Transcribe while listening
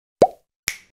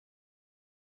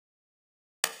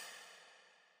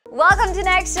Welcome to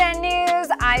Next Gen News.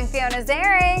 I'm Fiona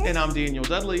Zaring. And I'm Daniel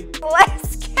Dudley.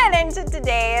 Let's get into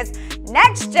today's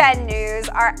Next Gen News.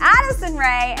 Are Addison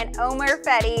Rae and Omer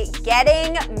Fedi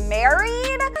getting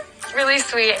married? Really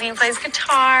sweet, and he plays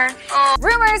guitar. Oh.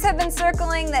 Rumors have been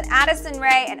circling that Addison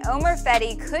Rae and Omer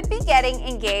Fedi could be getting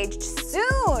engaged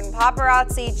soon.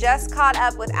 Paparazzi just caught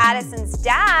up with Addison's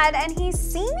dad, and he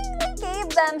seemingly gave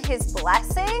them his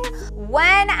blessing.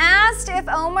 When asked if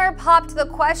Omer popped the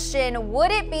question,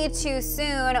 would it be too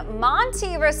soon,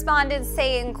 Monty responded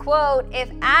saying, quote, "If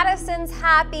Addison's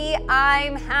happy,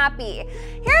 I'm happy."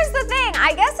 Here's the thing,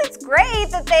 I guess it's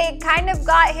great that they kind of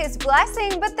got his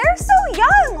blessing, but they're so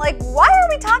young. Like, why are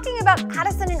we talking about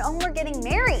Addison and Omer getting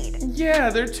married? Yeah,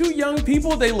 they're two young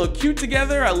people. They look cute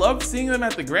together. I love seeing them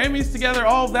at the Grammys together,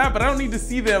 all of that, but I don't need to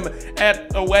see them at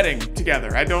a wedding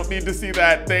together. I don't need to see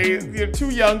that. They're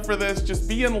too young for this. Just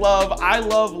be in love. I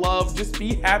love love. Just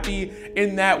be happy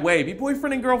in that way. Be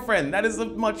boyfriend and girlfriend. That is a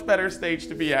much better stage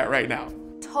to be at right now.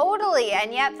 Totally,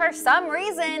 and yet for some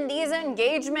reason, these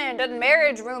engagement and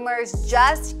marriage rumors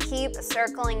just keep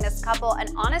circling this couple, and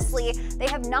honestly, they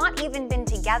have not even been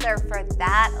together for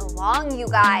that long, you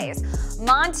guys.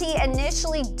 Monty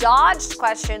initially dodged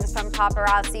questions from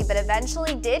paparazzi, but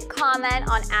eventually did comment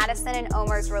on Addison and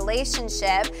Omer's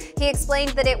relationship. He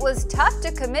explained that it was tough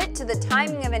to commit to the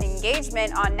timing of an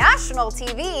engagement on national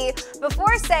TV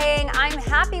before saying, "I'm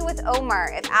happy with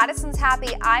Omer. If Addison's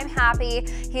happy, I'm happy.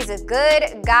 He's a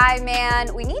good guy,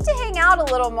 man. We need to hang out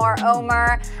a little more,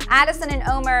 Omer." Addison and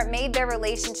Omer made their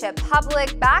relationship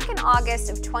public back in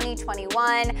August of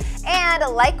 2021, and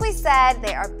like we said,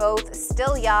 they are both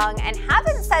still young and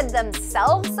haven't said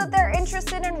themselves that they're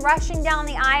interested in rushing down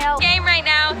the aisle. Game right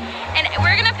now, and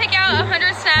we're gonna pick out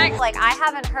 100 snacks. Like, I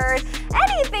haven't heard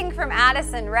anything from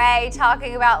Addison Rae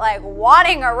talking about like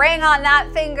wanting a ring on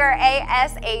that finger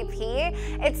ASAP.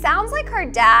 It sounds like her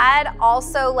dad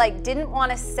also like didn't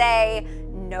want to say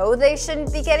no, they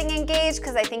shouldn't be getting engaged,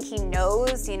 because I think he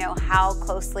knows, you know, how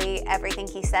closely everything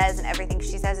he says and everything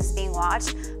she says is being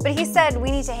watched. But he said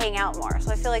we need to hang out more,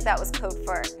 so I feel like that was code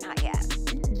for not yet.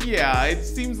 Yeah, it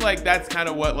seems like that's kind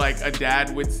of what like a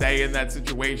dad would say in that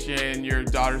situation. Your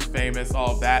daughter's famous,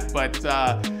 all of that.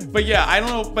 But yeah, I don't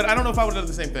know if I would have done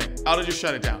the same thing. I would have just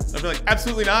shut it down. I'd be like,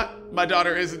 absolutely not. My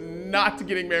daughter is not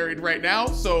getting married right now,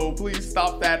 so please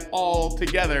stop that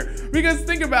altogether. Because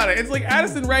think about it, it's like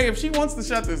Addison Rae, if she wants to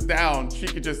shut this down, she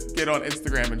could just get on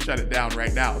Instagram and shut it down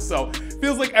right now. So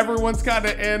feels like everyone's kind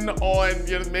of in on,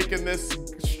 you know, making this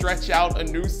stretch out a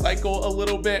news cycle a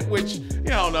little bit, which, you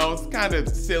know, I don't know, it's kind of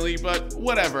silly, but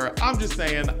whatever. I'm just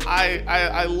saying,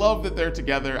 I love that they're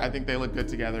together. I think they look good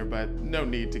together, but no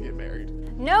need to get married.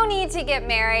 No need to get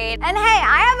married. And hey,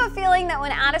 I have a feeling that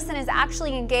when Addison is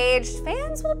actually engaged,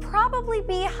 fans will probably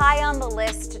be high on the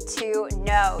list to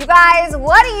know. You guys,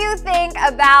 what do you think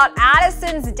about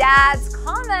Addison's dad's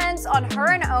comments on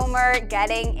her and Omer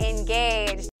getting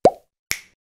engaged?